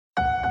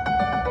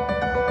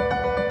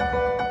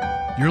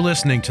You're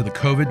listening to the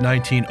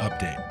COVID-19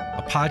 Update,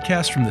 a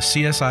podcast from the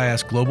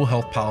CSIS Global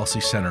Health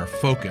Policy Center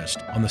focused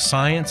on the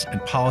science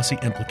and policy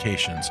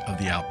implications of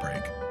the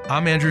outbreak.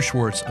 I'm Andrew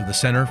Schwartz of the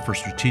Center for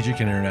Strategic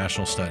and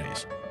International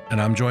Studies,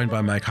 and I'm joined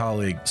by my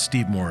colleague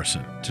Steve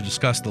Morrison to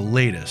discuss the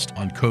latest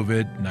on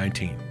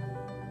COVID-19.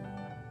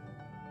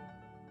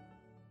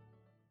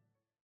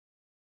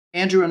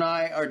 Andrew and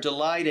I are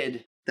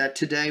delighted that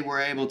today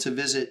we're able to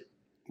visit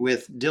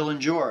with Dylan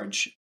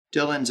George.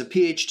 Dylan's a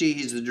PhD.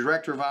 He's the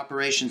Director of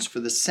Operations for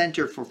the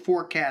Center for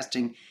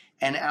Forecasting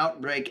and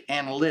Outbreak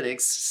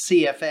Analytics,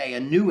 CFA,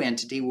 a new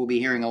entity we'll be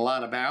hearing a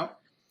lot about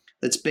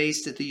that's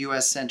based at the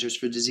U.S. Centers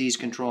for Disease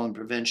Control and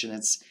Prevention.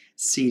 It's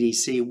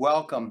CDC.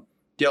 Welcome,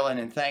 Dylan,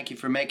 and thank you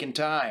for making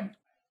time.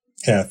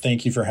 Yeah,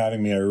 thank you for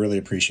having me. I really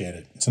appreciate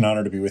it. It's an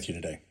honor to be with you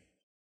today.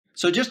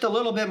 So just a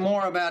little bit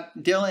more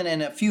about Dylan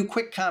and a few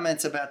quick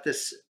comments about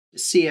this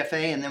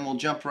CFA, and then we'll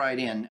jump right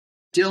in.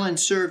 Dylan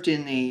served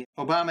in the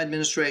Obama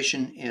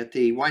administration at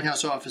the White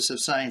House Office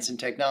of Science and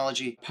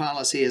Technology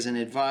Policy as an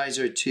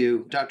advisor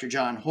to Dr.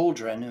 John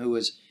Holdren, who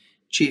was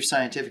chief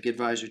scientific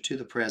advisor to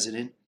the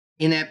president.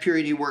 In that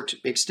period, he worked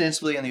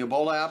extensively on the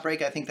Ebola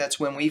outbreak. I think that's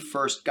when we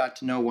first got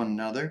to know one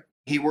another.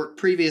 He worked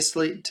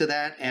previously to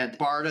that at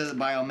BARDA, the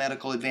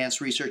Biomedical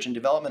Advanced Research and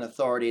Development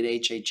Authority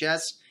at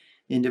HHS,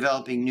 in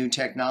developing new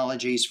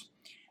technologies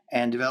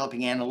and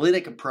developing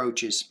analytic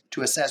approaches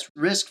to assess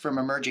risk from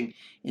emerging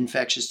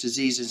infectious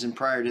diseases. And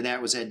prior to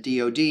that was at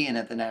DOD and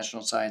at the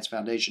National Science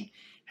Foundation.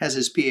 Has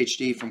his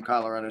PhD from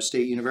Colorado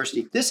State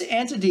University. This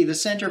entity, the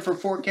Center for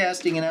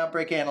Forecasting and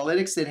Outbreak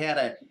Analytics, that had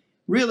a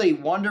really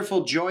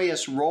wonderful,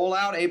 joyous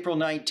rollout April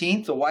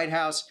 19th. The White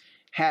House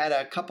had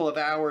a couple of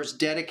hours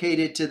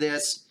dedicated to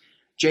this.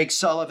 Jake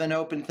Sullivan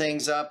opened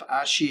things up,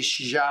 Ashish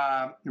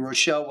Jha,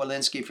 Rochelle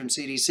Walensky from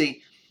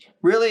CDC,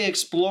 really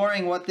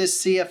exploring what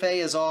this CFA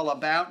is all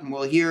about. And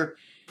we'll hear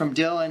from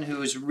Dylan,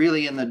 who's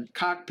really in the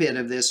cockpit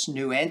of this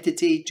new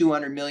entity,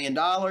 $200 million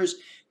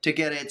to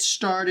get it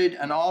started,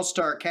 an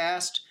all-star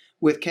cast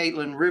with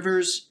Caitlin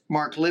Rivers,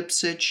 Mark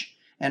Lipsitch,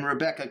 and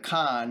Rebecca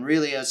Kahn.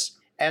 Really, as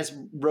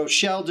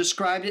Rochelle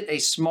described it, a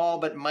small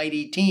but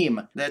mighty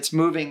team that's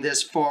moving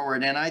this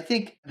forward. And I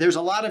think there's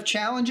a lot of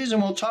challenges,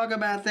 and we'll talk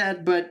about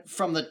that. But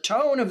from the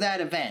tone of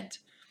that event,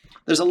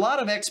 there's a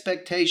lot of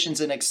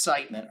expectations and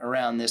excitement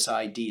around this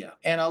idea,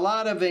 and a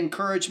lot of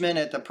encouragement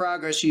at the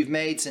progress you've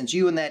made since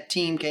you and that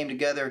team came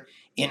together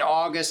in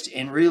August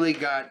and really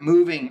got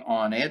moving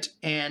on it.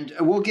 And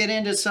we'll get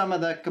into some of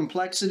the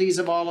complexities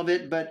of all of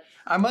it, but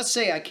I must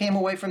say I came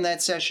away from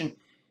that session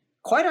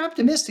quite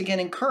optimistic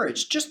and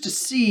encouraged just to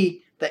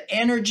see the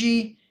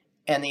energy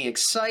and the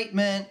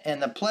excitement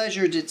and the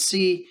pleasure to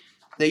see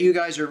that you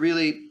guys are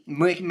really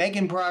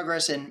making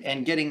progress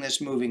and getting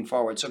this moving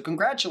forward. So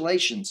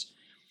congratulations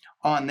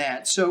on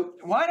that. So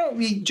why don't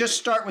we just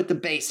start with the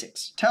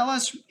basics? Tell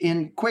us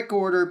in quick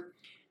order,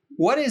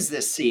 what is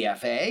this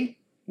CFA?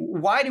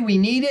 Why do we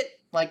need it?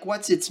 Like,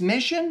 what's its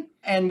mission?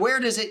 And where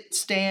does it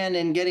stand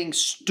in getting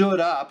stood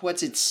up?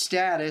 What's its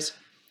status?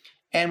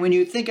 And when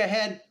you think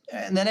ahead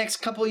in the next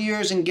couple of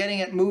years and getting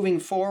it moving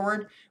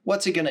forward,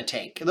 what's it going to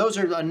take? Those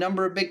are a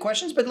number of big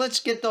questions, but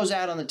let's get those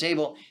out on the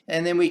table,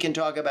 and then we can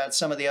talk about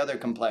some of the other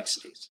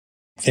complexities.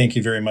 Thank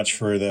you very much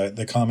for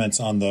the comments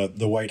on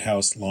the White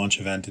House launch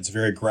event. It's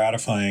very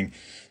gratifying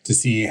to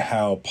see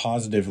how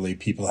positively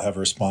people have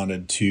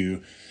responded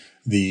to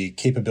the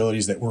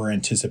capabilities that we're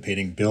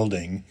anticipating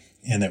building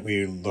and that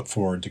we look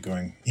forward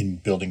to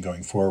building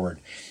going forward.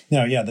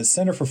 Now, the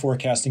Center for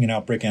Forecasting and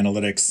Outbreak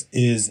Analytics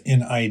is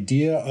an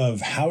idea of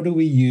how do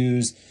we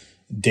use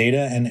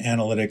data and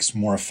analytics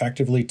more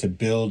effectively to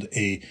build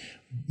a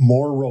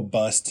more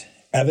robust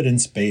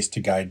evidence-base to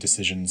guide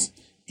decisions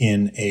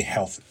in a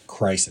health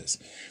crisis.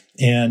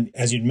 And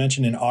as you'd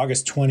mentioned, in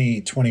August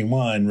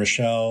 2021,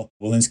 Rochelle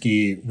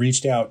Walensky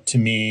reached out to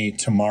me,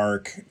 to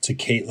Mark, to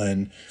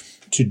Caitlin,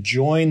 to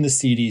join the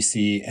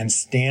CDC and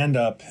stand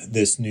up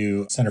this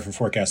new Center for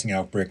Forecasting and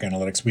Outbreak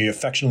Analytics. We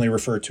affectionately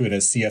refer to it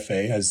as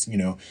CFA, as,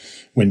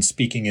 when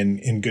speaking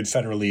in good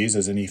federalese,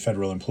 as any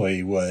federal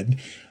employee would.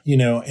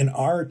 And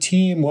our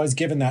team was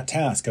given that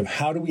task of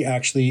how do we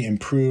actually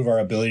improve our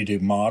ability to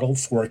model,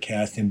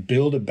 forecast, and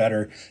build a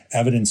better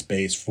evidence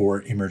base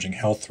for emerging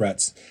health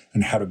threats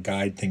and how to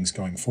guide things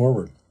going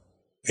forward.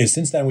 And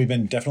since then, we've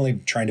been definitely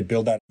trying to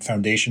build that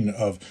foundation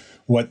of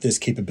what this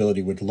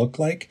capability would look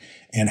like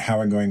and how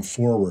we're going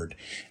forward.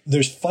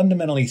 There's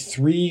fundamentally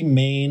three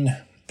main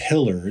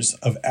pillars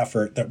of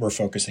effort that we're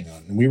focusing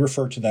on. We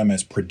refer to them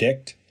as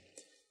predict,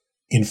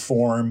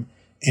 inform,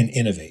 and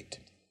innovate.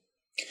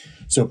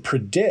 So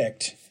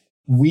predict,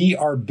 we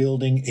are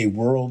building a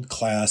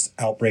world-class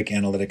outbreak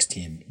analytics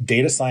team,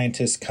 data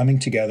scientists coming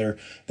together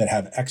that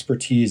have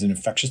expertise in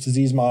infectious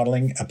disease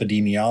modeling,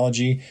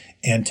 epidemiology,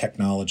 and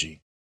technology.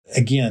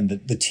 Again,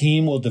 the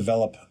team will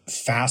develop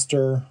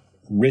faster,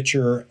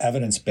 richer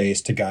evidence base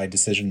to guide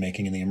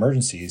decision-making in the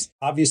emergencies.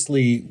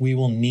 Obviously, we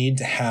will need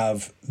to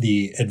have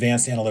the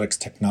advanced analytics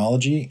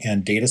technology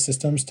and data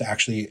systems to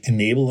actually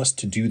enable us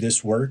to do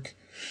this work.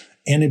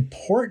 And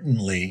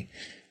importantly,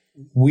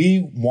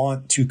 We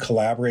want to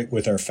collaborate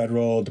with our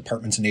federal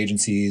departments and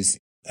agencies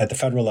at the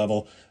federal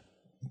level,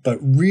 but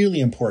really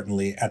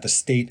importantly at the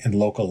state and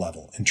local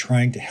level, and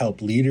trying to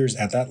help leaders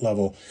at that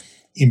level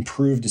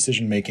improve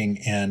decision-making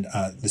and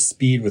the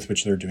speed with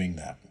which they're doing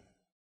that.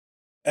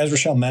 As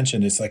Rochelle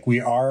mentioned, it's like we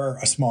are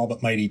a small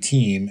but mighty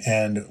team,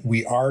 and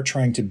we are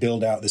trying to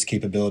build out this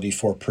capability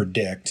for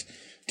Predict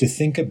to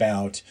think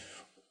about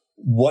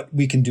what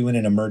we can do in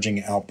an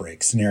emerging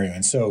outbreak scenario.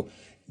 And so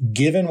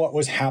given what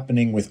was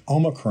happening with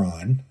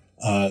Omicron,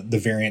 the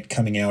variant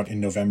coming out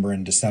in November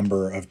and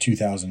December of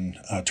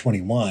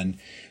 2021,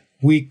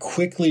 we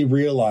quickly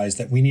realized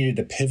that we needed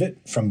to pivot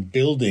from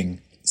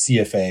building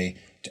CFA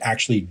to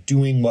actually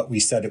doing what we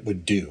said it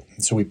would do.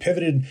 And so we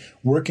pivoted,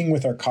 working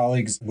with our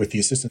colleagues with the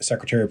Assistant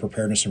Secretary of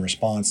Preparedness and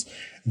Response,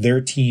 their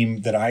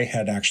team that I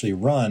had actually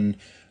run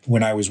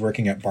when I was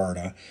working at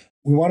BARDA.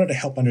 We wanted to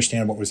help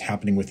understand what was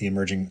happening with the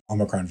emerging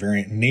Omicron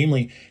variant,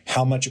 namely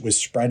how much it was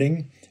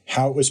spreading,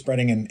 how it was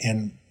spreading,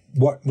 and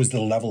what was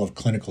the level of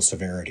clinical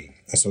severity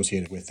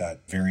associated with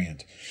that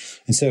variant.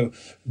 And so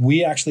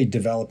we actually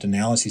developed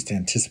analyses to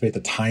anticipate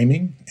the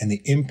timing and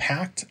the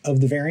impact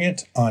of the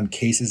variant on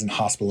cases and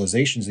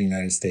hospitalizations in the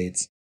United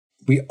States.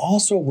 We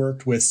also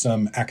worked with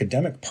some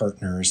academic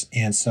partners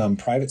and some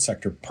private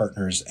sector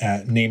partners,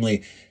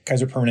 namely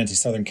Kaiser Permanente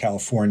Southern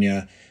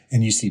California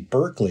and UC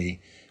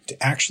Berkeley,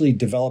 to actually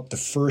develop the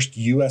first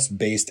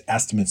US-based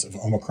estimates of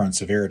Omicron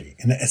severity.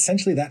 And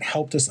essentially that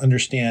helped us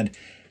understand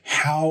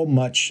how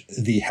much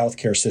the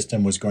healthcare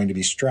system was going to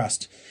be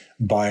stressed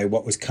by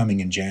what was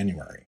coming in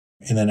January.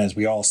 And then as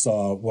we all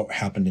saw what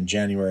happened in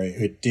January,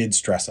 it did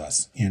stress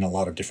us in a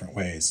lot of different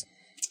ways.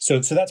 So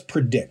that's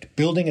Predict,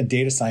 building a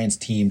data science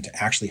team to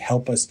actually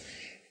help us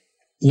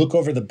look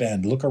over the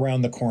bend, look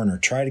around the corner,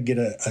 try to get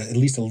at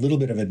least a little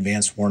bit of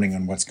advanced warning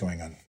on what's going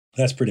on.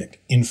 That's Predict.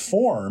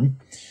 Inform,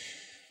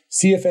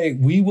 CFA,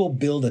 we will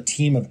build a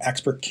team of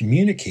expert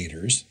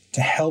communicators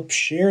to help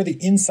share the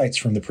insights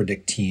from the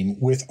Predict team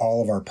with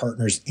all of our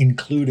partners,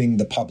 including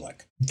the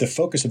public. The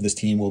focus of this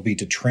team will be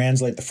to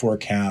translate the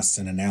forecasts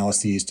and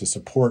analyses to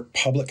support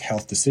public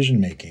health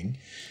decision-making.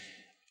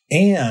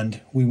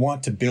 And we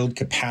want to build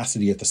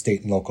capacity at the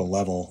state and local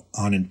level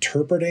on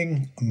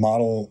interpreting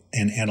model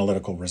and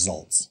analytical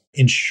results.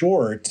 In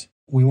short,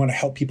 we want to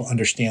help people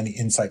understand the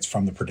insights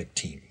from the Predict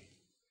team.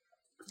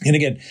 And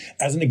again,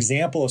 as an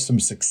example of some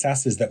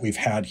successes that we've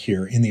had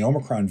here in the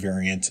Omicron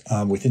variant,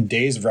 within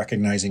days of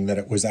recognizing that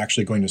it was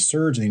actually going to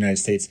surge in the United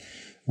States,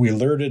 we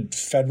alerted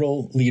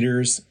federal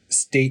leaders,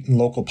 state and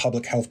local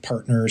public health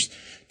partners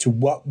to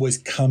what was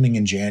coming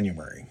in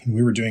January. And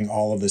we were doing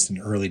all of this in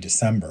early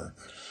December.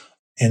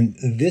 And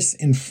this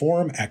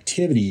Inform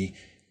activity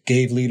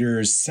gave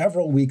leaders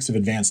several weeks of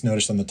advance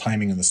notice on the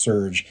timing of the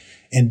surge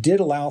and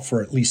did allow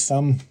for at least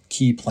some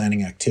key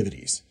planning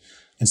activities.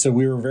 And so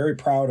we were very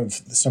proud of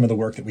some of the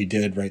work that we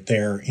did right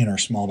there in our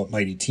small but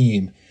mighty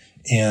team.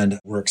 And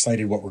we're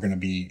excited what we're going to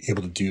be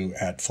able to do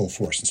at full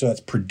force. And so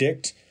that's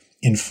Predict,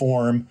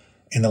 Inform,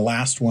 and the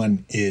last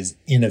one is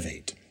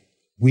Innovate.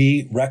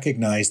 We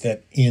recognize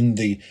that in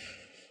the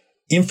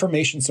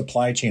information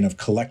supply chain of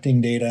collecting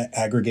data,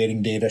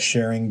 aggregating data,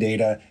 sharing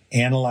data,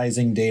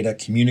 analyzing data,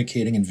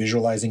 communicating and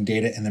visualizing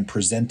data, and then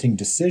presenting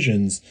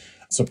decisions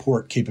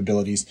support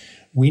capabilities,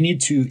 we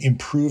need to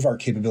improve our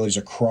capabilities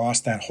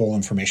across that whole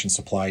information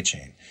supply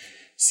chain.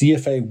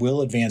 CFA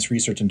will advance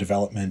research and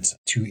development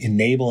to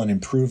enable and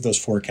improve those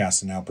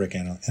forecasts and outbreak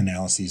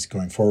analyses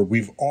going forward.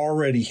 We've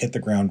already hit the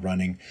ground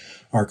running.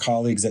 Our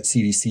colleagues at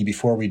CDC,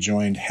 before we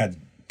joined, had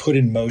put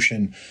in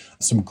motion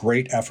some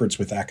great efforts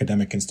with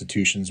academic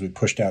institutions. We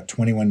pushed out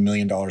 $21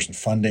 million in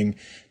funding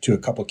to a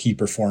couple key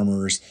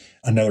performers,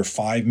 another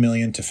 $5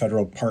 million to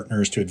federal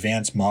partners to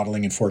advance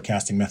modeling and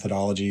forecasting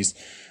methodologies.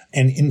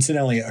 And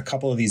incidentally, a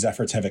couple of these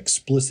efforts have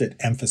explicit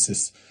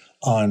emphasis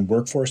on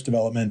workforce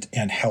development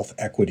and health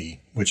equity,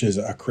 which is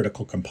a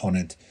critical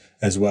component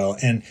as well.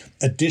 And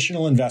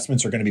additional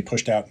investments are going to be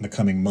pushed out in the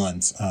coming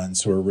months. And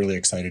so we're really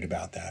excited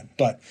about that.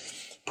 But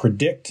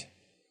Predict,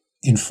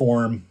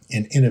 Inform,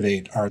 and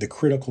Innovate are the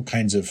critical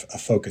kinds of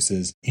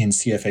focuses in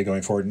CFA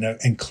going forward.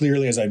 And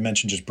clearly, as I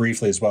mentioned just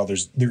briefly as well,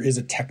 there is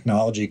a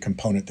technology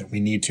component that we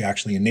need to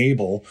actually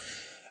enable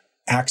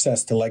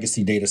access to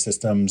legacy data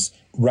systems,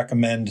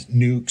 recommend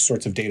new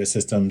sorts of data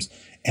systems,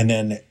 and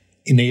then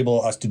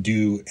enable us to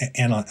do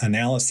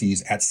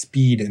analyses at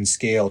speed and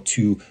scale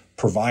to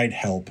provide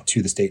help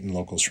to the state and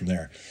locals from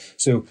there.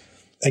 So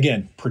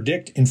again,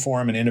 Predict,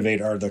 Inform, and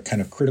Innovate are the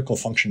kind of critical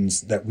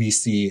functions that we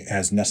see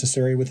as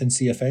necessary within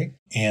CFA.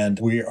 And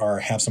we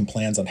have some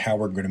plans on how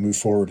we're going to move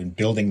forward in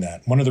building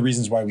that. One of the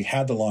reasons why we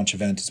had the launch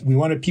event is we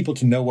wanted people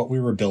to know what we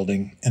were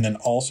building. And then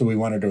also we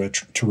wanted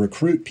to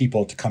recruit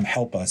people to come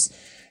help us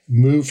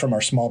move from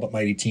our small but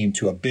mighty team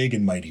to a big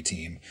and mighty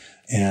team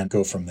and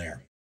go from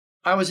there.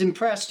 I was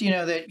impressed,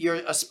 that you're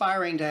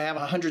aspiring to have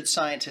 100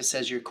 scientists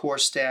as your core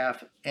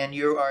staff, and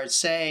you are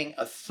saying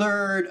a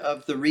third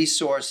of the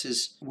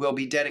resources will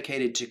be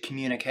dedicated to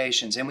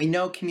communications. And we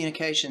know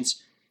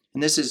communications,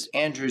 and this is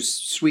Andrew's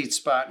sweet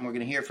spot, and we're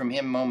going to hear from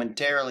him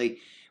momentarily.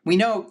 We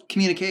know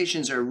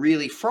communications are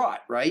really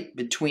fraught, right?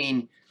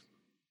 Between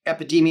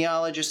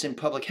epidemiologists and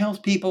public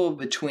health people,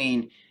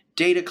 between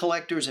data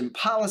collectors and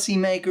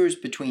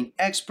policymakers, between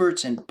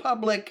experts and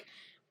public.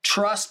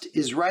 Trust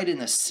is right in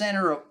the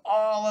center of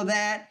all of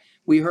that.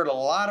 We heard a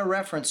lot of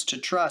reference to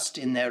trust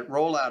in that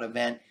rollout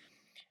event.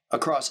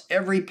 Across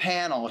every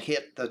panel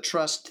hit the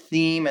trust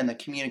theme and the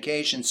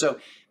communication. So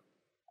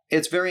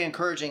it's very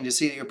encouraging to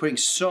see that you're putting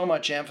so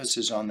much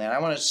emphasis on that. I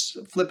want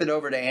to flip it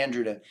over to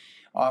Andrew to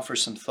offer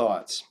some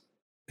thoughts.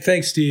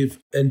 Thanks, Steve.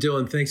 And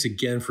Dylan, thanks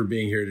again for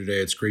being here today.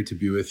 It's great to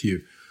be with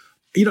you.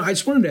 I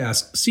just wanted to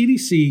ask,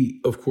 CDC,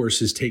 of course,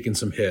 has taken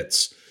some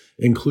hits,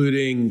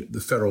 including the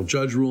federal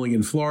judge ruling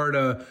in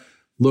Florida.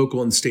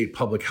 Local and state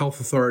public health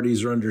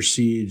authorities are under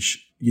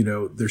siege.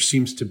 There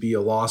seems to be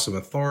a loss of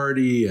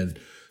authority and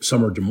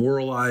some are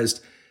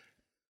demoralized.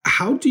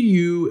 How do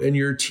you and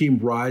your team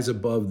rise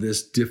above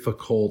this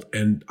difficult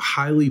and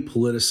highly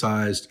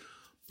politicized,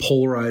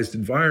 polarized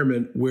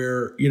environment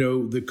where,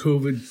 the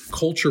COVID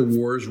culture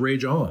wars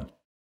rage on?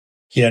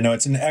 Yeah, no,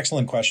 it's an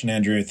excellent question,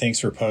 Andrew.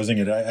 Thanks for posing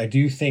it. I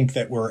do think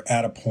that we're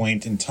at a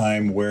point in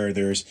time where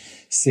there's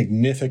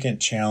significant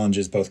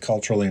challenges, both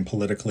culturally and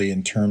politically,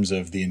 in terms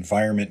of the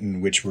environment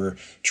in which we're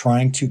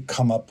trying to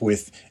come up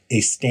with a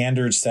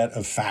standard set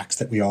of facts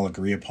that we all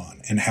agree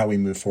upon and how we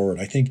move forward.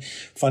 I think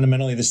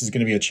fundamentally this is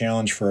going to be a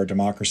challenge for our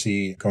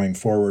democracy going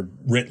forward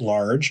writ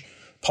large.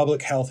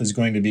 Public health is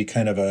going to be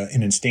kind of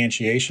an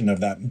instantiation of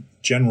that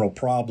general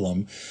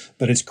problem,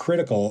 but it's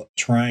critical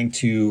trying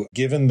to,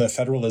 given the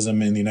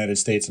federalism in the United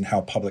States and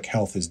how public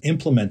health is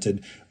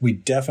implemented, we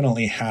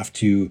definitely have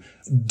to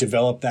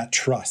develop that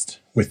trust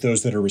with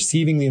those that are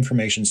receiving the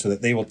information so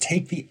that they will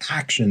take the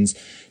actions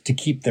to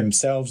keep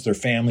themselves, their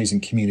families,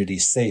 and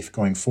communities safe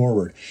going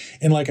forward.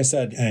 And like I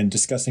said, and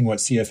discussing what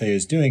CFA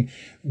is doing,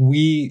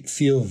 we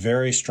feel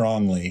very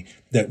strongly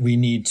that we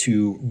need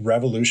to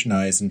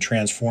revolutionize and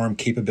transform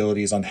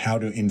capabilities on how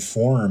to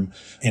inform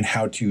and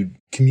how to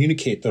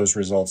communicate those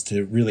results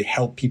to really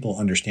help people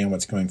understand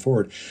what's going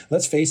forward.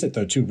 Let's face it,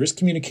 though, too, risk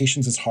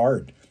communications is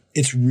hard.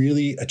 It's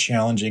really a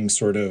challenging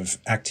sort of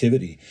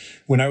activity.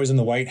 When I was in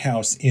the White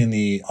House in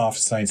the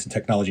Office of Science and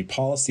Technology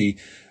Policy,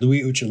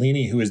 Louis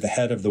Uccellini, who is the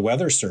head of the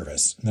Weather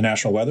Service, the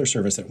National Weather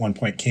Service, at one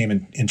point came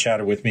and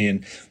chatted with me.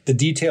 And the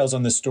details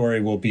on this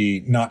story will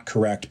be not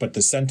correct, but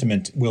the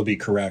sentiment will be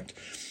correct.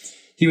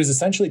 He was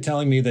essentially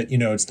telling me that,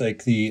 it's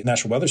like the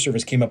National Weather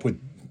Service came up with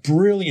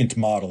brilliant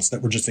models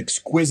that were just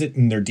exquisite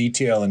in their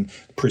detail and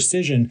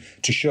precision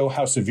to show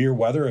how severe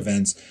weather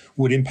events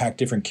would impact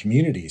different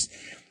communities.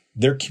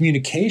 Their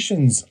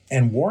communications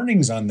and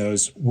warnings on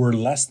those were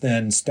less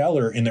than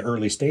stellar in the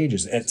early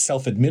stages,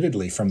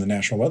 self-admittedly from the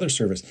National Weather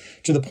Service,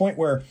 to the point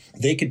where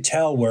they could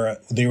tell where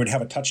they would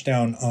have a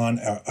touchdown on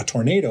a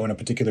tornado in a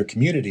particular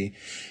community.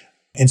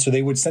 And so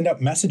they would send out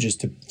messages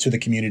to the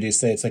community to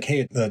say, it's like,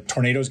 hey, the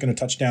tornado is going to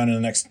touch down in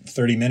the next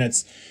 30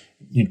 minutes.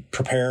 You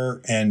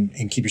prepare and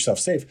keep yourself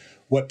safe.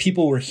 What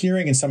people were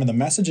hearing in some of the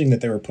messaging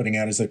that they were putting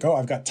out is like, oh,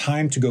 I've got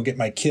time to go get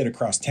my kid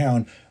across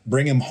town,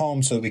 bring him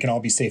home so that we can all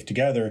be safe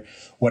together.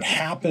 What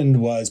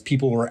happened was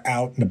people were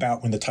out and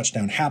about when the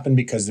touchdown happened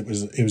because it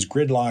was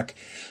gridlock.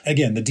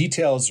 Again, the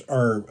details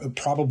are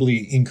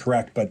probably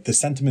incorrect, but the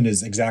sentiment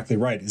is exactly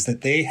right, is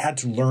that they had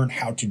to learn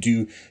how to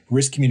do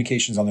risk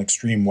communications on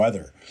extreme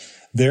weather.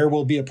 There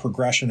will be a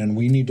progression, and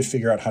we need to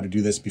figure out how to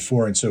do this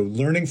before. And so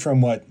learning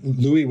from what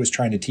Louis was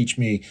trying to teach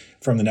me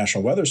from the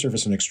National Weather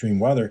Service on extreme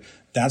weather,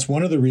 that's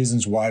one of the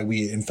reasons why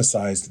we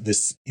emphasized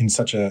this in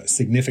such a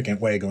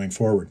significant way going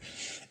forward.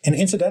 And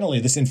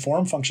incidentally, this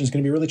inform function is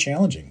going to be really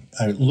challenging.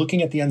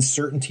 Looking at the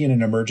uncertainty in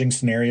an emerging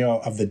scenario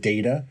of the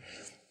data,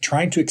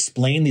 trying to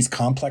explain these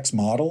complex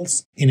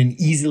models in an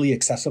easily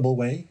accessible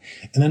way,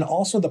 and then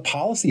also the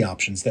policy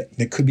options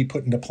that could be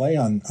put into play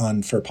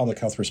on for public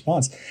health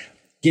response.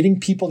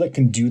 Getting people that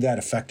can do that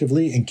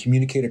effectively and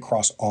communicate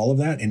across all of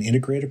that and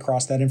integrate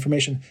across that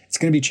information, it's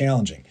going to be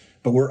challenging.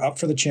 But we're up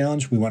for the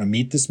challenge. We want to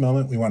meet this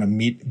moment. We want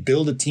to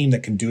build a team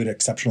that can do it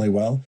exceptionally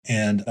well.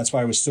 And that's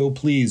why I was so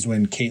pleased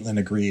when Caitlin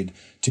agreed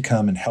to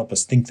come and help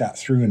us think that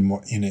through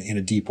in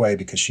a deep way,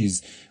 because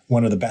she's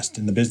one of the best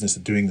in the business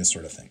at doing this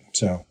sort of thing.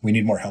 So we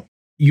need more help.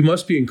 You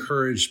must be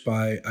encouraged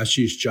by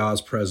Ashish Jha's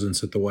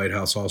presence at the White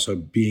House also,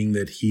 being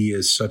that he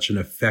is such an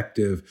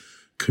effective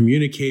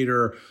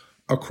communicator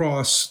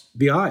across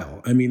the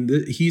aisle. I mean,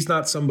 he's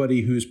not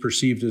somebody who's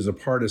perceived as a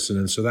partisan,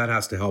 and so that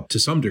has to help to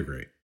some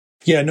degree.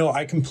 Yeah, no,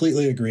 I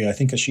completely agree. I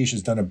think Ashish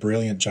has done a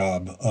brilliant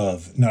job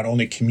of not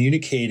only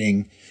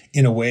communicating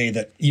in a way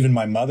that even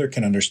my mother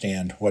can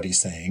understand what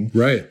he's saying,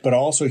 right? But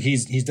also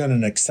he's done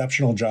an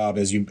exceptional job,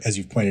 as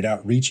you've pointed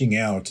out, reaching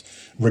out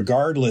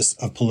regardless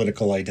of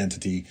political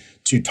identity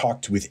to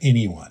talk with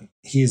anyone.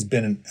 He has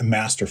been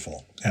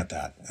masterful at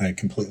that. I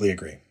completely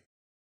agree.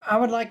 I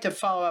would like to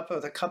follow up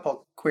with a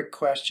couple quick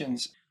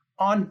questions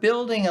on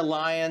building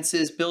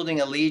alliances,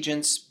 building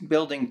allegiance,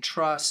 building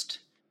trust.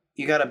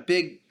 You got a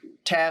big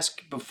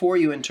task before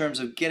you in terms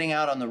of getting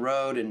out on the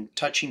road and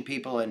touching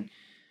people and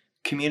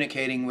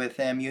communicating with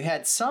them. You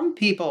had some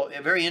people,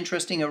 a very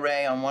interesting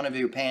array on one of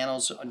your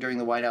panels during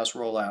the White House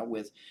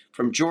rollout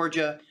from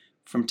Georgia,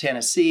 from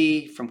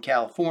Tennessee, from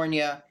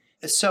California.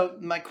 So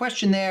my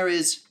question there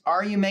is,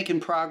 are you making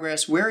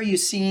progress? Where are you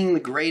seeing the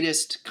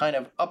greatest kind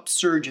of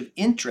upsurge of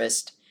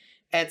interest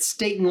at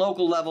state and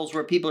local levels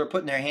where people are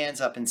putting their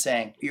hands up and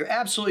saying, you're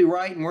absolutely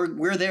right, and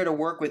we're there to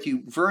work with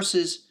you,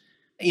 versus,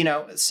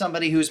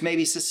 somebody who's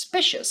maybe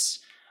suspicious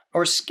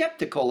or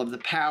skeptical of the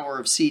power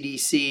of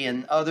CDC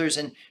and others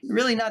and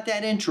really not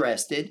that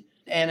interested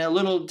and a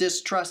little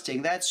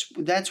distrusting?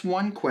 That's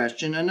one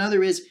question.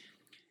 Another is,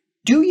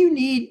 do you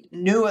need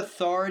new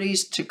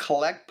authorities to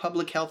collect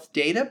public health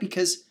data?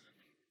 Because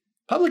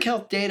public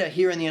health data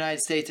here in the United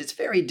States, it's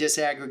very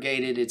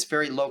disaggregated, it's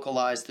very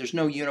localized, there's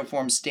no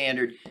uniform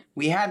standard,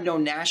 we have no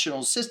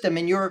national system,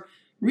 and you're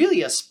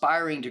really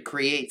aspiring to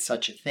create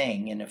such a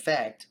thing, in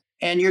effect.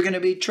 And you're going to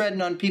be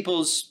treading on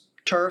people's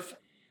turf.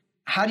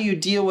 How do you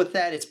deal with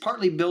that? It's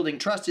partly building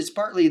trust, it's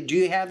partly, do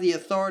you have the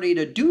authority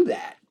to do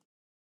that?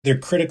 They're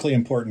critically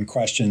important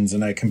questions,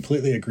 and I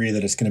completely agree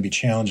that it's going to be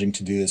challenging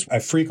to do this.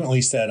 I've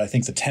frequently said, I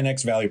think the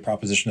 10x value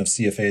proposition of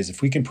CFA is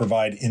if we can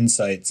provide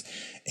insights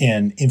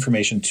and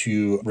information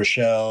to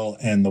Rochelle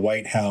and the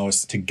White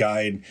House to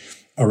guide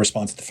a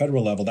response at the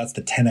federal level, that's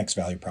the 10x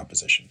value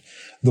proposition.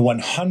 The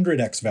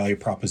 100x value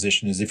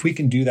proposition is if we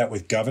can do that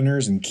with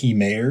governors and key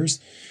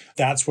mayors,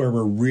 that's where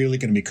we're really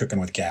going to be cooking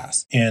with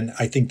gas. And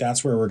I think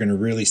that's where we're going to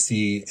really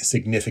see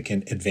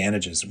significant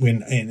advantages.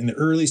 When in the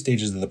early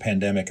stages of the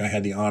pandemic, I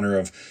had the honor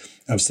of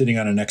sitting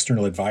on an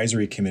external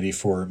advisory committee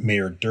for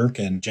Mayor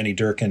Durkin, Jenny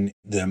Durkin,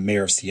 the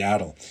mayor of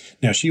Seattle.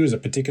 Now, she was a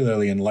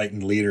particularly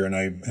enlightened leader, and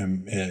I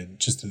am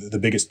just the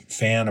biggest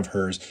fan of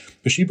hers.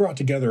 But she brought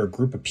together a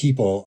group of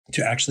people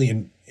to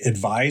actually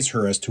advise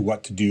her as to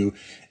what to do.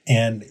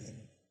 And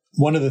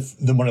one of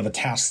the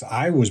tasks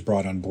I was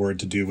brought on board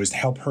to do was to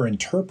help her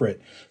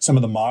interpret some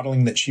of the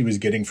modeling that she was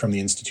getting from the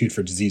Institute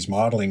for Disease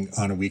Modeling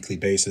on a weekly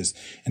basis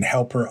and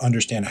help her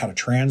understand how to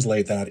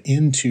translate that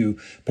into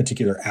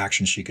particular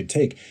actions she could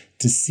take.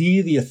 To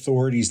see the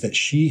authorities that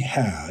she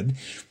had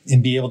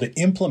and be able to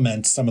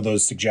implement some of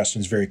those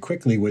suggestions very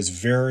quickly was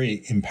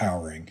very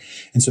empowering.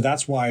 And so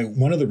that's why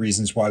one of the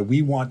reasons why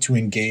we want to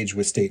engage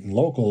with state and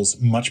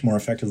locals much more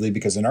effectively,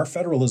 because in our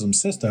federalism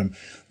system,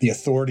 the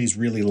authorities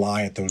really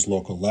lie at those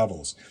local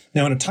levels.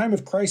 Now, in a time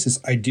of crisis,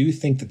 I do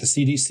think that the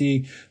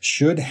CDC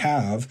should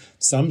have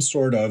some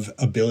sort of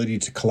ability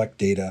to collect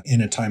data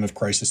in a time of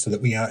crisis so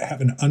that we have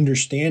an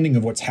understanding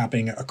of what's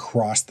happening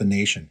across the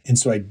nation. And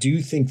so I do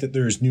think that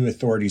there's new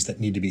authorities that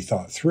need to be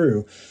thought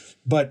through.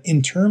 But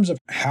in terms of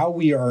how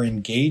we are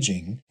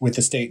engaging with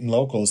the state and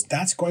locals,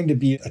 that's going to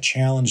be a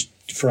challenge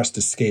for us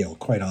to scale,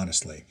 quite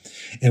honestly.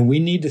 And we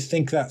need to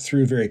think that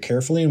through very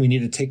carefully, and we need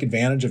to take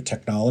advantage of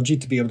technology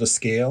to be able to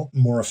scale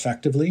more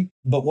effectively.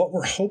 But what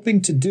we're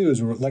hoping to do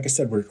is, like I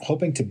said, we're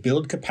hoping to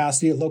build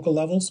capacity at local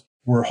levels.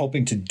 We're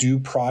hoping to do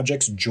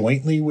projects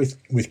jointly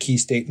with key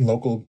state and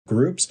local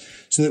groups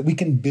so that we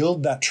can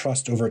build that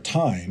trust over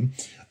time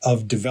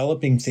of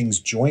developing things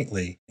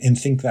jointly and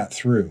think that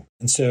through.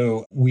 And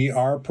so we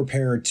are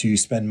prepared to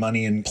spend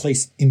money and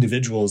place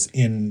individuals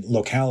in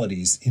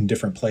localities in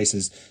different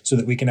places so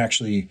that we can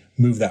actually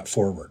move that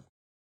forward.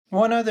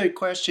 One other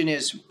question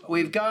is,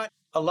 we've got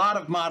a lot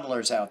of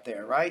modelers out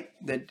there, right,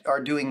 that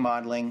are doing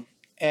modeling.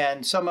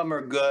 And some of them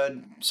are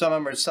good. Some of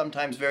them are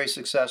sometimes very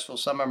successful.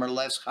 Some of them are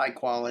less high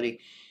quality.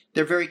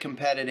 They're very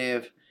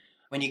competitive.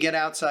 When you get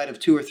outside of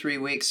 2 or 3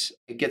 weeks,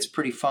 it gets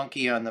pretty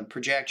funky on the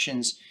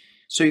projections.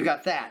 So you've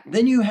got that.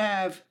 Then you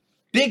have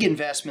big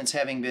investments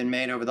having been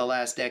made over the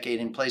last decade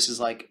in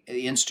places like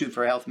the Institute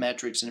for Health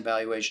Metrics and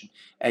Evaluation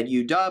at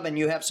UW. And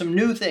you have some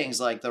new things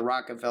like the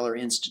Rockefeller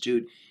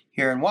Institute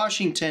here in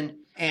Washington.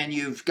 And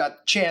you've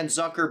got Chan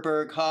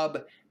Zuckerberg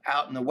Hub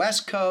out in the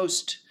West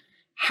Coast.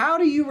 How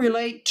do you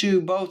relate to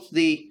both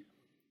the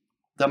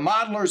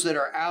modelers that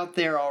are out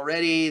there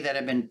already that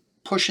have been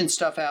pushing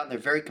stuff out and they're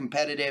very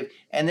competitive,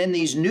 and then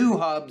these new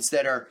hubs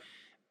that are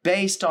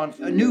based on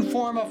a new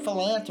form of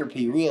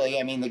philanthropy, really?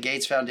 I mean, the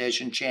Gates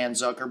Foundation, Chan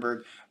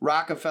Zuckerberg,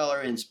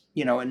 Rockefeller, in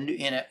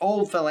an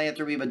old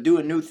philanthropy, but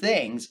doing new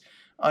things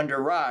under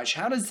Raj.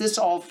 How does this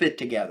all fit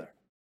together?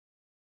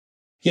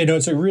 Yeah, no,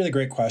 it's a really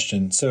great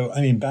question. So,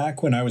 I mean,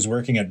 back when I was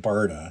working at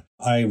BARDA,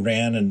 I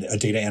ran a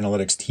data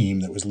analytics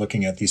team that was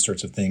looking at these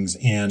sorts of things.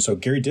 And so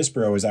Gary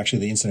Disborough was actually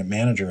the incident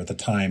manager at the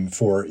time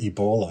for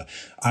Ebola.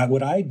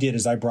 What I did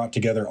is I brought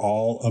together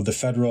all of the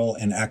federal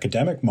and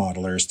academic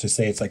modelers to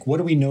say, it's like, what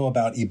do we know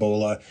about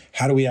Ebola?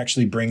 How do we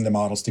actually bring the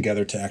models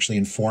together to actually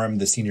inform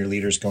the senior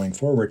leaders going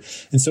forward?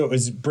 And so it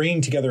was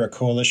bringing together a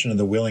coalition of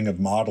the willing of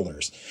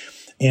modelers.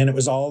 And it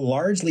was all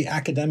largely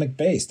academic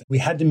based. We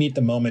had to meet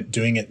the moment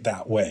doing it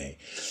that way.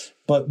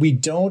 But we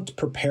don't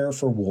prepare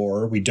for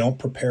war. We don't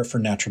prepare for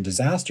natural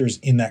disasters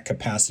in that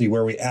capacity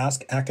where we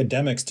ask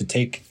academics to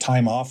take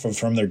time off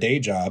from their day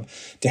job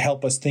to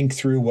help us think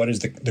through what is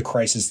the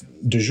crisis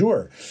du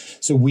jour.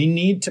 So we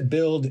need to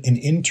build an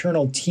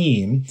internal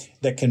team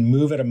that can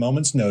move at a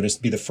moment's notice,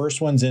 be the first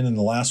ones in and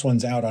the last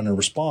ones out on a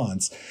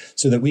response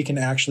so that we can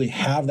actually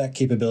have that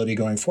capability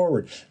going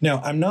forward.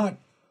 Now, I'm not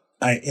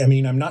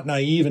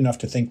naive enough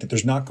to think that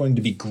there's not going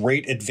to be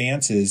great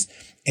advances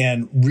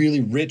and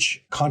really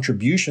rich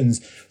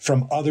contributions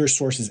from other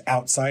sources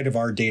outside of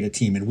our data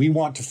team. And we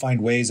want to find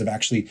ways of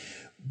actually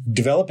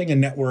developing a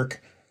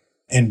network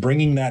and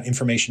bringing that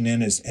information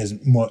in as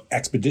more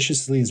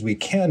expeditiously as we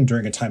can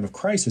during a time of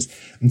crisis.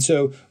 And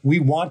so we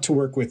want to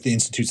work with the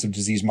Institutes of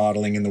Disease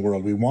Modeling in the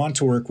world. We want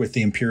to work with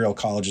the imperial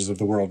colleges of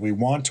the world. We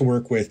want to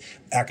work with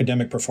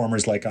academic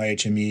performers like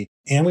IHME.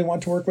 And we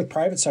want to work with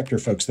private sector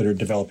folks that are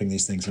developing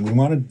these things. And we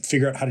want to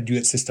figure out how to do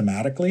it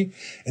systematically.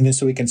 And then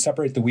so we can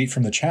separate the wheat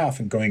from the chaff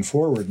and going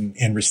forward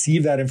and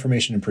receive that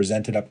information and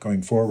present it up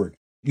going forward.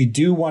 We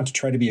do want to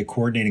try to be a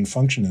coordinating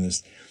function in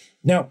this.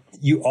 Now,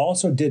 you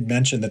also did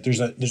mention that there's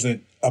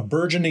a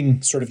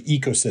burgeoning sort of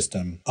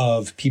ecosystem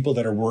of people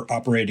that are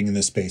operating in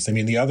this space. I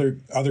mean, the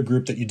other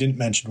group that you didn't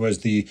mention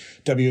was the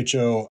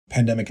WHO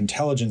Pandemic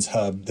Intelligence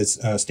Hub that's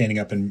standing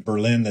up in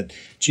Berlin that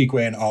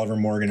Chikwe and Oliver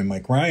Morgan and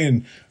Mike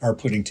Ryan are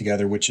putting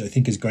together, which I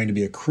think is going to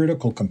be a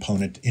critical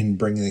component in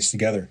bringing these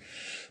together.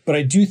 But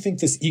I do think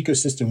this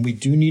ecosystem, we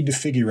do need to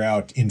figure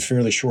out in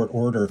fairly short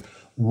order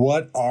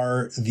what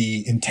are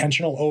the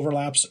intentional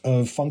overlaps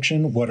of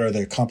function, what are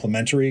the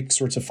complementary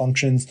sorts of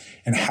functions,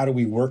 and how do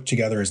we work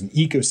together as an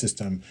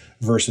ecosystem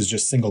versus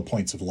just single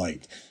points of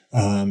light.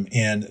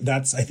 And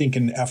that's, I think,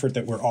 an effort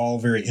that we're all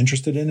very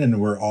interested in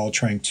and we're all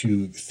trying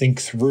to think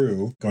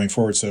through going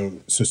forward. So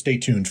stay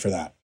tuned for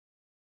that.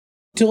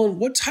 Dylan,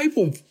 what type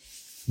of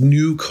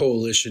new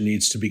coalition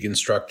needs to be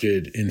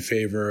constructed in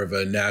favor of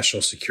a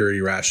national security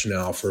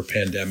rationale for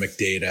pandemic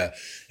data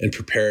and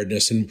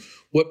preparedness? And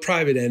what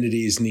private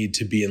entities need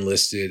to be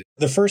enlisted?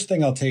 The first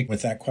thing I'll take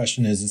with that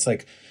question is it's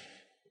like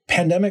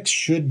pandemics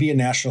should be a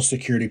national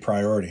security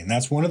priority. And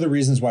that's one of the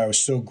reasons why I was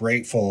so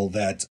grateful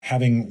that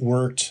having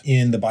worked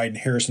in the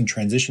Biden-Harrison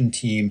transition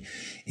team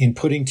in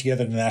putting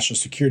together the National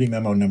Security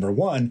Memo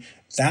 #1,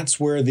 that's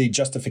where the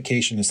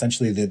justification,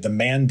 essentially the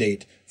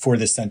mandate for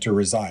the center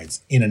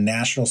resides, in a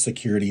national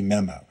security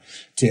memo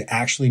to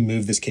actually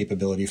move this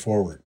capability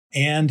forward.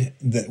 And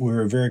that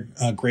we're very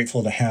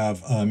grateful to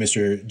have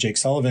Mr. Jake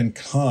Sullivan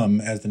come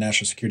as the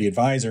National Security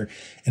Advisor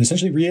and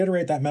essentially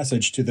reiterate that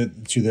message to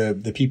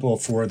the people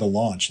for the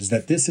launch, is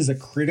that this is a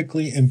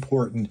critically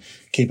important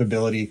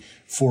capability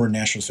for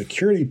national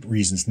security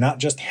reasons, not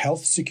just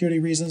health security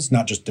reasons,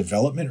 not just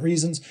development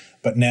reasons,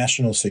 but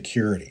national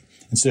security.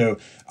 And so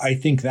I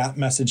think that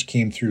message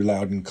came through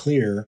loud and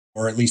clear,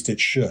 or at least it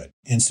should.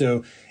 And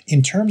so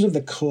in terms of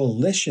the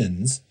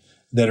coalitions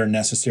that are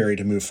necessary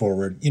to move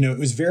forward, it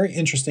was very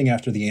interesting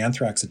after the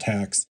anthrax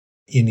attacks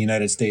in the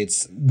United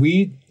States.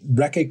 We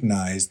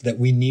recognized that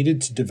we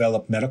needed to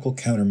develop medical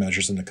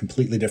countermeasures in a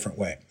completely different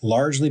way,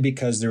 largely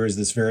because there is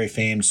this very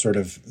famed sort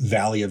of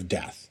valley of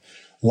death.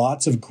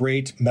 Lots of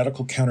great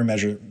medical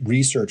countermeasure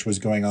research was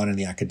going on in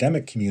the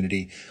academic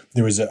community.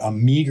 There was a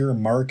meager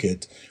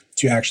market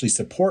to actually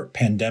support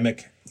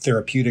pandemic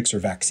therapeutics or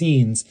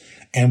vaccines,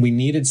 and we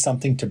needed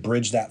something to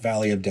bridge that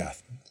valley of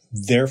death.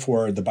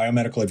 Therefore, the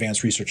Biomedical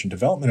Advanced Research and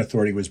Development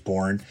Authority was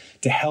born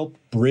to help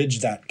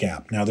bridge that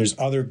gap. Now, there's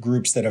other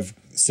groups that have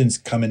since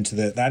come into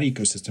that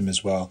ecosystem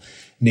as well,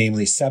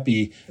 namely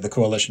CEPI, the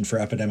Coalition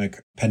for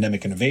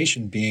Pandemic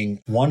Innovation,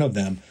 being one of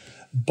them.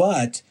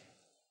 But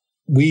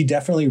we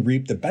definitely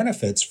reap the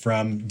benefits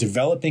from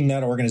developing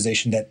that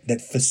organization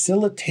that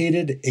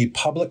facilitated a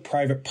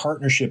public-private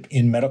partnership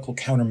in medical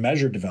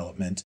countermeasure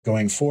development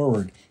going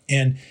forward.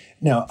 And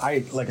now,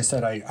 like I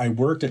said, I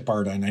worked at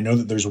BARDA, and I know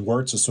that there's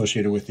warts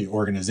associated with the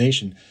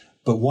organization.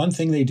 But one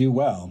thing they do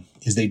well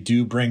is they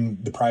do bring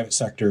the private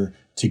sector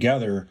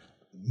together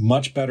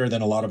much better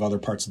than a lot of other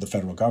parts of the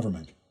federal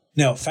government.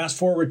 Now, fast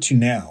forward to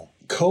now.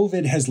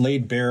 COVID has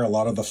laid bare a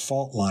lot of the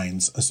fault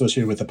lines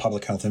associated with the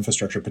public health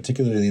infrastructure,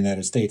 particularly in the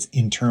United States,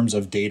 in terms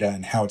of data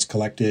and how it's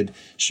collected,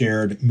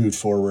 shared, moved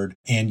forward,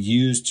 and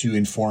used to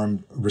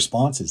inform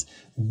responses.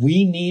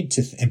 We need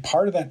to, and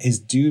part of that is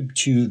due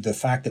to the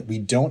fact that we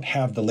don't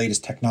have the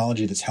latest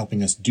technology that's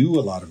helping us do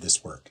a lot of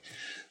this work.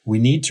 We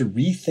need to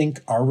rethink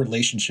our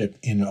relationship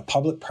in a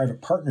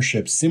public-private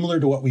partnership similar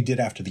to what we did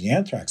after the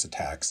anthrax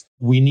attacks.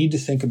 We need to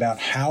think about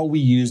how we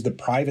use the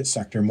private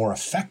sector more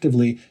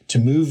effectively to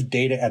move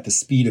data at the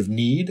speed of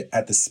need,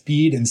 at the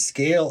speed and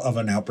scale of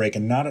an outbreak,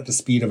 and not at the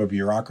speed of a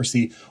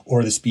bureaucracy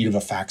or the speed of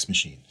a fax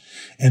machine.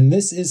 And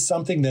this is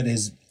something that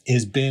is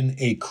has been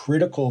a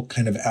critical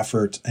kind of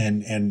effort.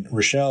 And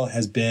Rochelle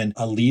has been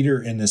a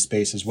leader in this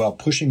space as well,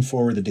 pushing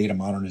forward the Data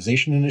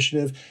Modernization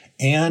Initiative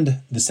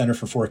and the Center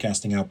for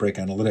Forecasting and Outbreak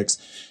Analytics.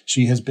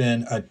 She has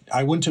been,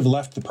 I wouldn't have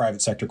left the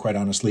private sector, quite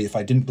honestly, if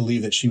I didn't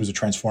believe that she was a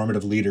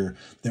transformative leader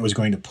that was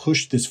going to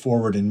push this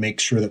forward and make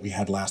sure that we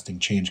had lasting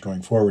change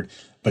going forward.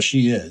 But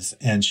she is,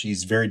 and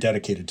she's very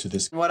dedicated to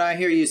this. What I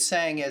hear you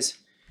saying is,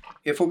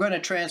 if we're going to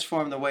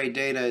transform the way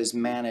data is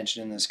managed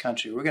in this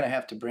country, we're going to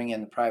have to bring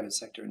in the private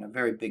sector in a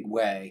very big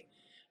way.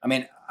 I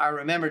mean, I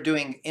remember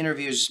doing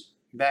interviews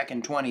back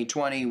in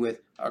 2020 with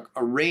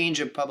a range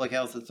of public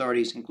health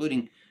authorities,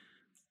 including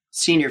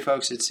senior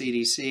folks at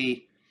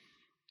CDC,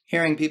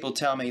 hearing people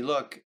tell me,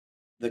 look,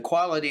 the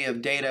quality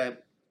of data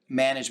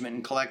management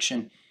and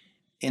collection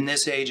in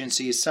this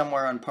agency is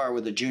somewhere on par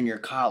with a junior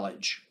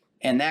college.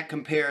 And that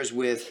compares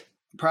with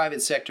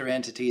private sector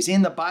entities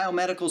in the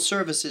biomedical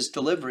services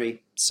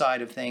delivery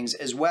side of things,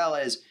 as well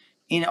as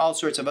in all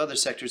sorts of other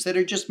sectors that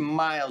are just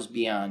miles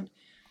beyond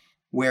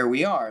where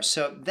we are.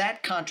 So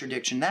that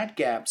contradiction, that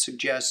gap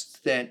suggests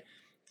that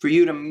for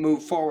you to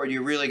move forward,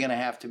 you're really going to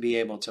have to be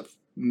able to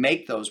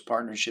make those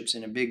partnerships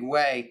in a big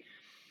way.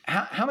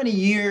 How many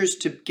years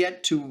to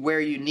get to where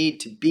you need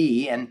to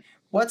be, and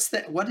what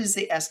is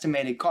the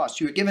estimated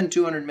cost? You were given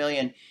 $200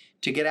 million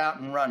to get out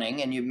and running,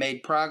 and you've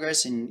made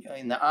progress in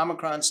the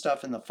Omicron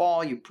stuff in the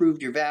fall. You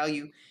proved your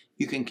value.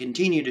 You can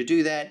continue to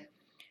do that.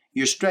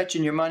 You're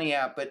stretching your money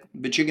out, but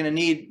you're going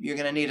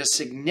to need a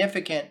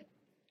significant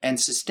and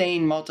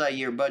sustained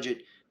multi-year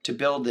budget to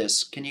build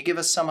this. Can you give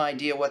us some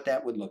idea what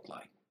that would look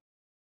like?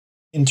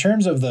 In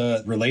terms of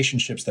the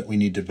relationships that we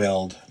need to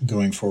build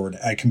going forward,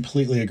 I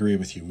completely agree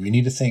with you. We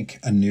need to think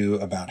anew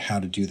about how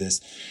to do this.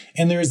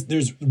 And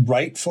there's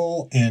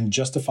rightful and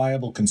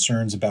justifiable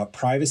concerns about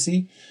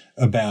privacy,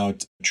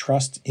 about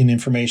trust in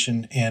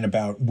information, and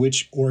about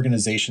which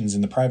organizations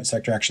in the private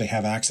sector actually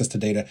have access to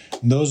data.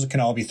 And those can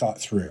all be thought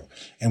through.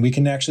 And we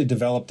can actually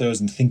develop those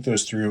and think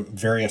those through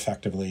very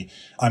effectively.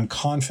 I'm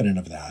confident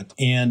of that.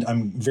 And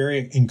I'm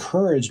very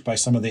encouraged by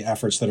some of the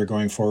efforts that are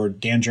going forward.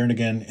 Dan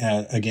Jernigan,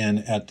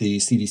 again, at the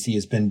CDC,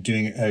 has been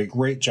doing a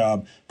great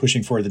job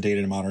pushing forward the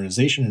Data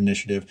Modernization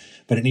Initiative,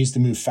 but it needs to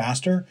move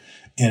faster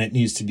and it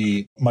needs to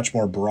be much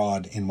more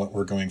broad in what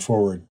we're going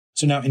forward.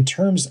 So now, in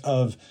terms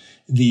of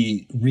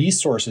the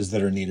resources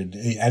that are needed,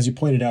 as you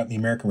pointed out in the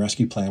American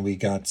Rescue Plan, we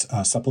got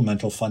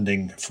supplemental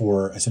funding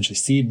for essentially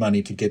seed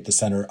money to get the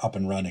center up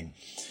and running.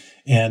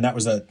 And that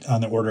was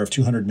on the order of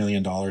 $200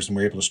 million. And we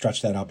were able to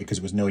stretch that out because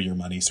it was no year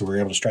money. So we were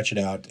able to stretch it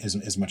out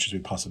as much as we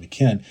possibly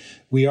can.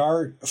 We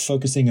are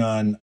focusing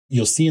on,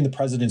 you'll see in the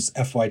president's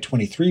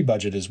FY23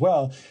 budget as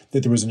well,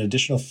 that there was an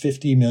additional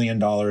 $50 million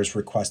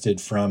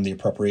requested from the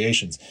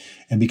appropriations.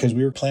 And because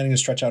we were planning to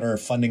stretch out our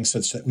funding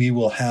such that we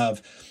will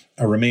have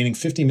a remaining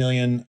 $50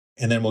 million,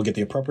 and then we'll get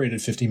the appropriated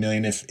 $50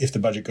 million if the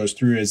budget goes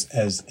through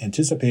as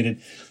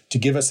anticipated, to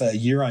give us a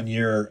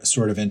year-on-year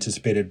sort of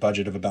anticipated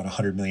budget of about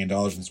 $100 million,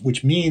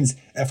 which means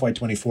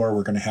FY24,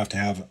 we're going to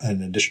have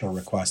an additional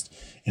request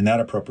in that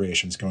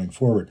appropriations going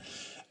forward.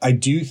 I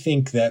do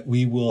think that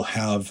we will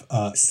have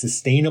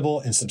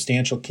sustainable and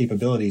substantial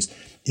capabilities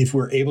if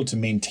we're able to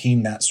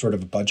maintain that sort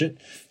of a budget,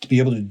 to be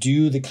able to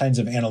do the kinds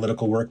of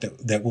analytical work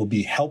that will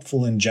be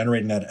helpful in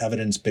generating that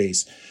evidence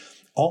base.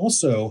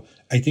 Also,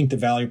 I think the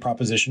value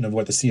proposition of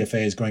what the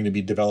CFA is going to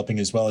be developing,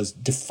 as well as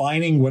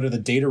defining what are the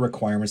data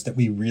requirements that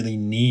we really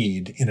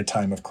need in a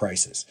time of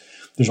crisis.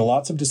 There's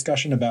lots of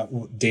discussion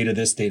about data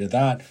this, data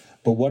that,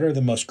 but what are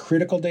the most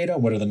critical data?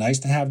 What are the nice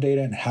to have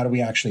data? And how do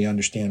we actually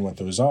understand what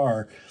those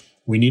are?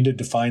 We need to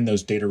define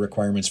those data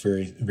requirements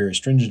very, very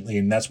stringently.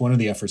 And that's one of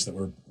the efforts that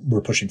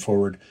we're pushing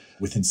forward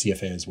within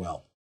CFA as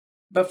well.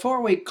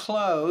 Before we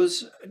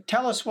close,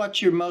 tell us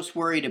what you're most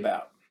worried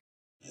about.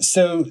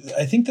 So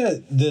I think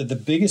that the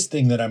biggest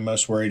thing that I'm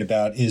most worried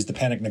about is the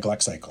panic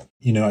neglect cycle.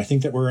 I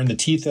think that we're in the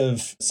teeth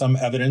of some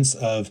evidence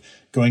of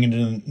going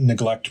into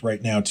neglect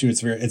right now too.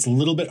 It's a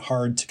little bit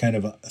hard to kind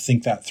of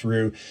think that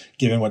through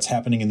given what's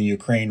happening in the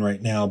Ukraine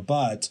right now.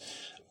 But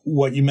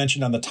what you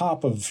mentioned on the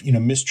top of,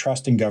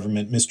 mistrust in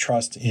government,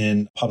 mistrust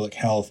in public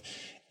health,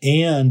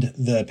 and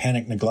the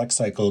panic neglect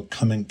cycle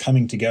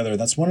coming together,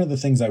 that's one of the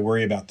things I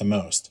worry about the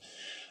most.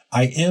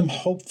 I am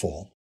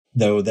hopeful,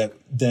 though, that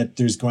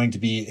there's going to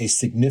be a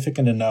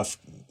significant enough,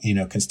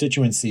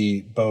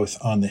 constituency both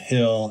on the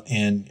Hill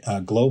and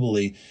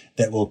globally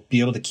that will be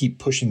able to keep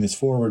pushing this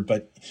forward.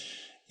 But,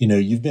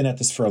 you've been at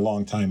this for a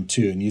long time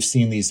too, and you've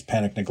seen these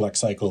panic neglect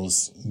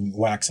cycles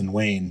wax and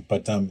wane.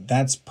 But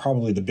that's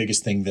probably the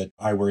biggest thing that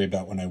I worry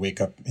about when I wake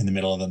up in the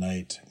middle of the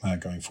night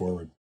going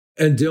forward.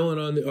 And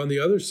Dylan, on the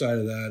other side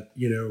of that,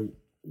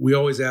 we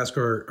always ask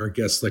our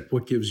guests,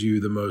 what gives you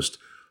the most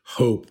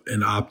hope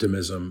and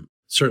optimism?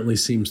 Certainly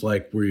seems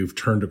like where you've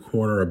turned a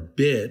corner a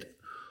bit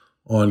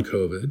on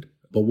COVID,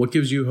 but what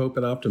gives you hope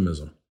and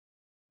optimism?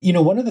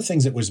 One of the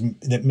things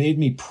that made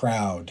me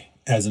proud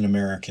as an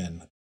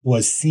American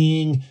was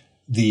seeing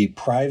the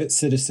private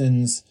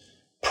citizens,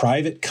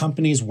 private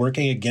companies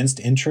working against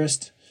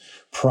interest,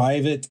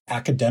 private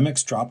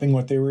academics dropping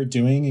what they were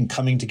doing and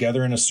coming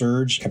together in a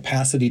surge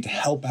capacity to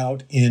help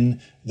out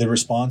in the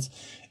response.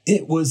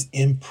 It was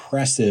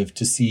impressive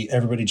to see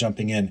everybody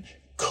jumping in.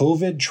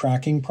 COVID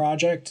tracking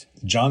project,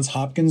 Johns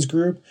Hopkins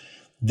group,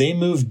 they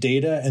moved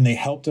data and they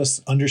helped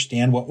us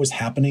understand what was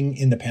happening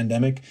in the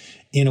pandemic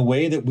in a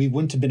way that we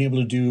wouldn't have been able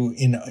to do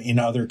in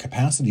other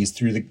capacities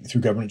through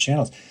government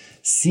channels.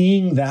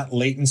 Seeing that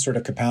latent sort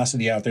of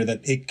capacity out there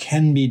that it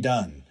can be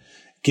done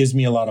gives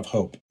me a lot of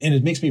hope. And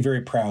it makes me very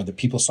proud that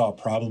people saw a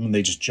problem and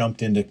they just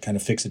jumped in to kind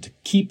of fix it to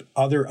keep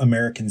other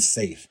Americans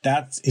safe.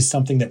 That is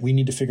something that we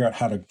need to figure out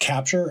how to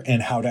capture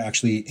and how to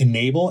actually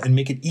enable and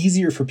make it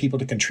easier for people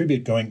to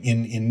contribute going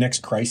in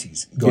next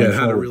crises. Going forward.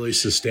 How to really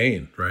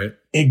sustain, right?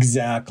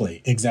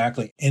 Exactly.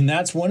 And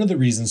that's one of the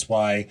reasons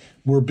why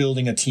we're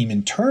building a team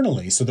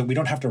internally so that we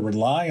don't have to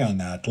rely on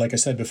that. Like I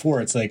said before,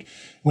 it's like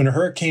when a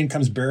hurricane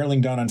comes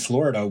barreling down on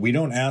Florida, we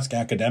don't ask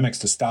academics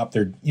to stop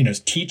their,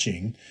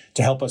 teaching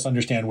to help us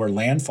understand where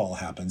landfall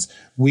happens.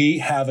 We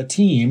have a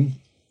team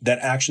that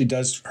actually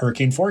does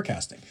hurricane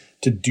forecasting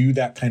to do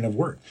that kind of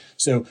work.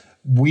 So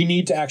we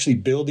need to actually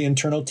build the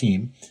internal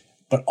team,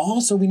 but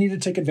also we need to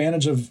take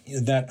advantage of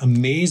that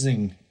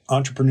amazing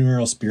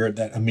entrepreneurial spirit,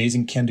 that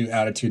amazing can-do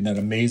attitude, and that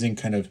amazing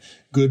kind of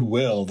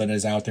goodwill that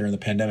is out there in the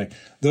pandemic.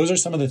 Those are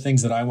some of the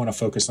things that I want to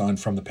focus on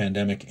from the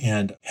pandemic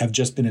and have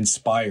just been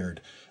inspired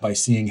by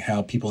seeing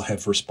how people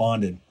have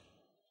responded.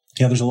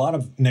 Yeah, there's a lot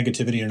of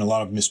negativity and a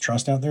lot of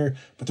mistrust out there,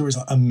 but there was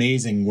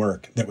amazing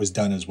work that was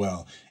done as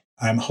well.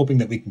 I'm hoping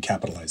that we can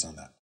capitalize on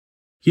that.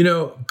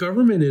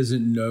 Government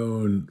isn't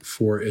known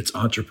for its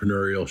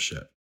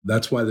entrepreneurship.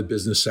 That's why the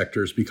business sector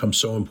has become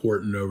so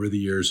important over the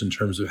years in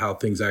terms of how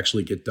things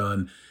actually get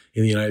done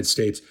in the United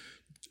States.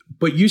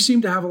 But you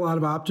seem to have a lot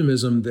of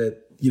optimism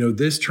that,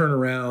 this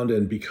turnaround,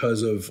 and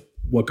because of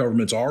what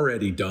government's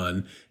already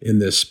done in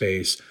this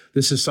space,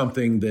 this is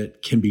something that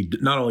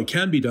not only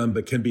can be done,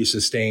 but can be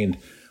sustained.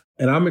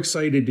 And I'm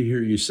excited to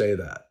hear you say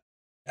that.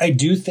 I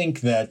do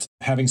think that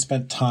having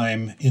spent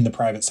time in the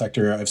private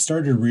sector, I've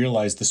started to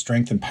realize the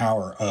strength and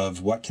power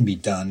of what can be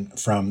done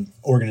from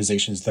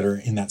organizations that are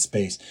in that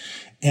space.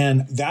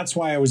 And that's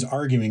why I was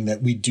arguing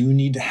that we do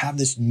need to have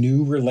this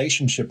new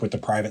relationship with the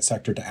private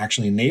sector to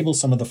actually enable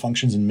some of the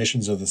functions and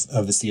missions of the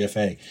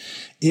CFA.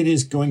 It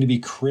is going to be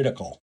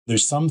critical.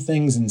 There's some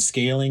things in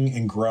scaling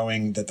and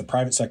growing that the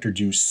private sector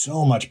do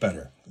so much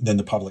better than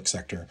the public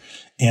sector.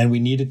 And we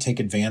need to take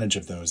advantage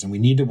of those. And we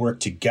need to work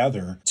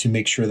together to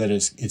make sure that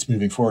it's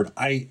moving forward.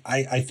 I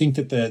think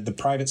that the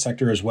private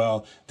sector as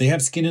well, they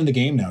have skin in the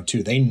game now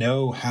too. They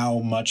know how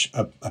much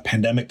a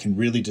pandemic can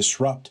really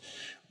disrupt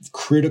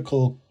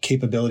critical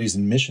capabilities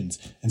and missions.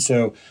 And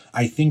so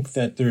I think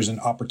that there's an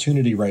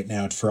opportunity right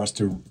now for us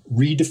to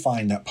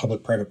redefine that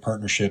public-private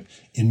partnership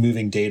in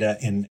moving data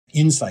and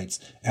insights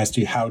as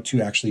to how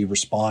to actually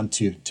respond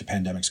to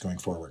pandemics going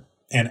forward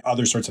and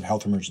other sorts of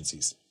health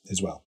emergencies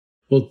as well.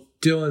 Well,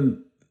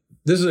 Dylan,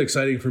 this is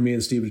exciting for me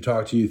and Steve to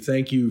talk to you.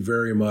 Thank you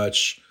very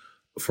much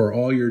for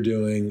all you're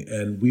doing.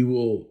 And we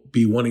will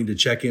be wanting to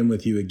check in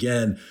with you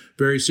again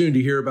very soon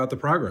to hear about the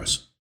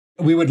progress.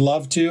 We would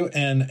love to.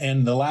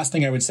 And the last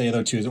thing I would say,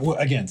 though, too, is,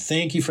 again,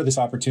 thank you for this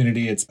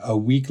opportunity. It's a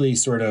weekly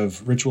sort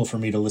of ritual for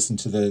me to listen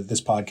to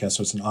this podcast.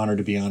 So it's an honor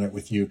to be on it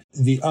with you.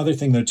 The other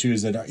thing, though, too,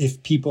 is that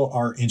if people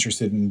are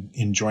interested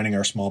in joining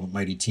our small but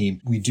mighty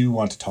team, we do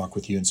want to talk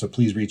with you. And so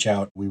please reach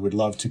out. We would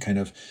love to kind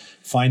of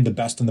find the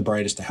best and the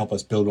brightest to help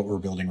us build what we're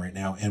building right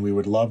now. And we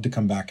would love to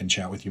come back and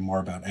chat with you more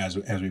about as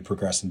we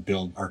progress and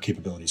build our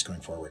capabilities going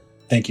forward.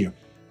 Thank you.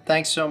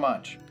 Thanks so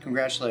much.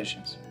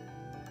 Congratulations.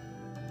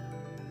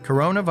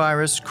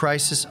 Coronavirus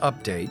Crisis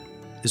Update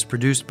is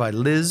produced by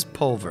Liz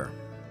Pulver.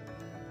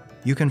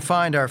 You can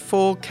find our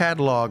full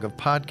catalog of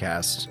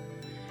podcasts,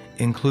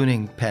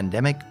 including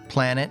Pandemic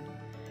Planet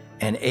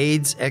and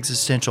AIDS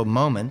Existential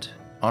Moment,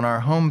 on our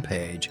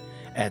homepage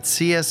at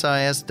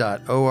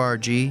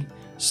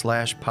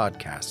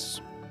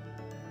csis.org/podcasts.